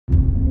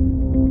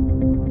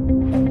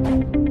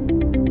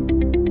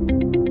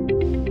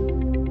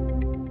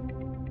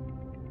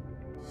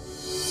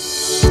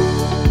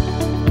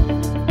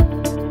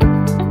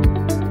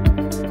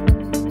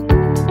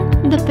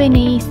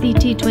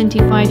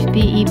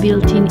CT25PE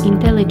built-in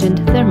intelligent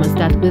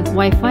thermostat with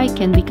Wi-Fi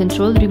can be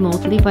controlled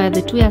remotely via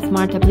the Tuya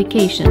Smart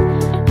application.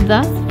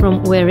 Thus,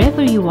 from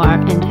wherever you are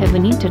and have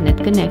an internet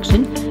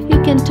connection, you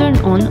can turn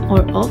on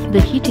or off the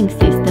heating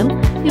system,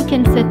 you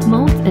can set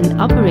modes and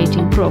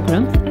operating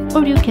programs,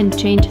 or you can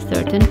change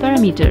certain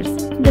parameters.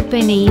 The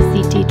PNI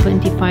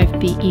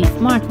CT25PE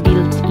Smart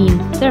built-in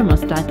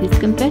thermostat is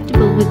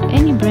compatible with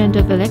any brand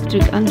of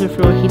electric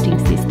underfloor heating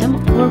system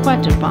or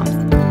water pumps.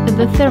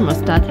 The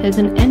thermostat has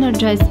an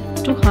energized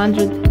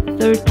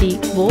 230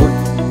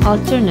 volts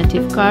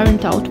alternative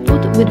current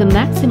output with a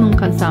maximum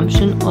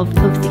consumption of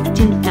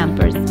 16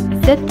 amperes.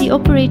 Set the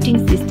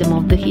operating system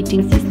of the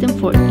heating system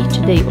for each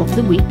day of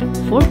the week,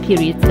 4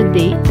 periods a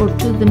day, or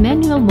choose the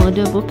manual mode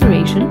of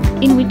operation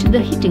in which the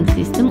heating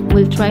system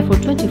will try for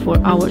 24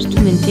 hours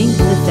to maintain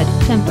the set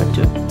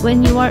temperature.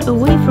 When you are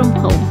away from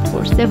home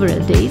for several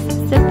days,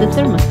 set the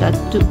thermostat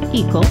to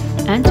Eco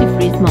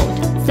antifreeze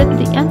mode. Set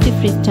the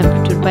antifreeze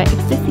temperature by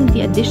accessing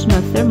the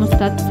additional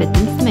thermostat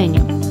settings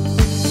menu.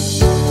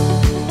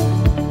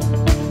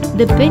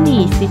 The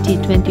PNI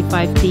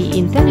CT25PE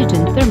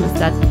intelligent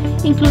thermostat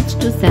includes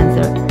 2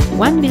 sensors,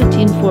 one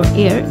built-in for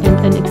air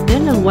and an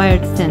external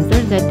wired sensor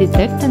that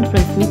detects and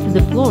transmits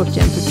the floor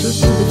temperature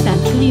to the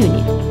central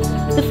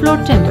unit. The floor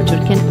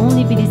temperature can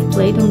only be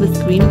displayed on the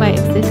screen by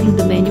accessing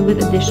the menu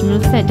with additional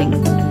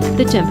settings.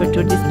 The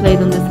temperature displayed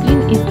on the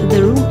screen is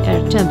the room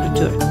air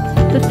temperature.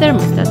 The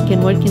thermostat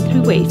can work in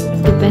 3 ways,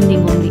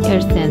 depending on the air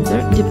sensor,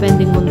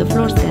 depending on the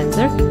floor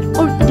sensor,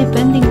 or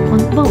depending on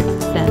both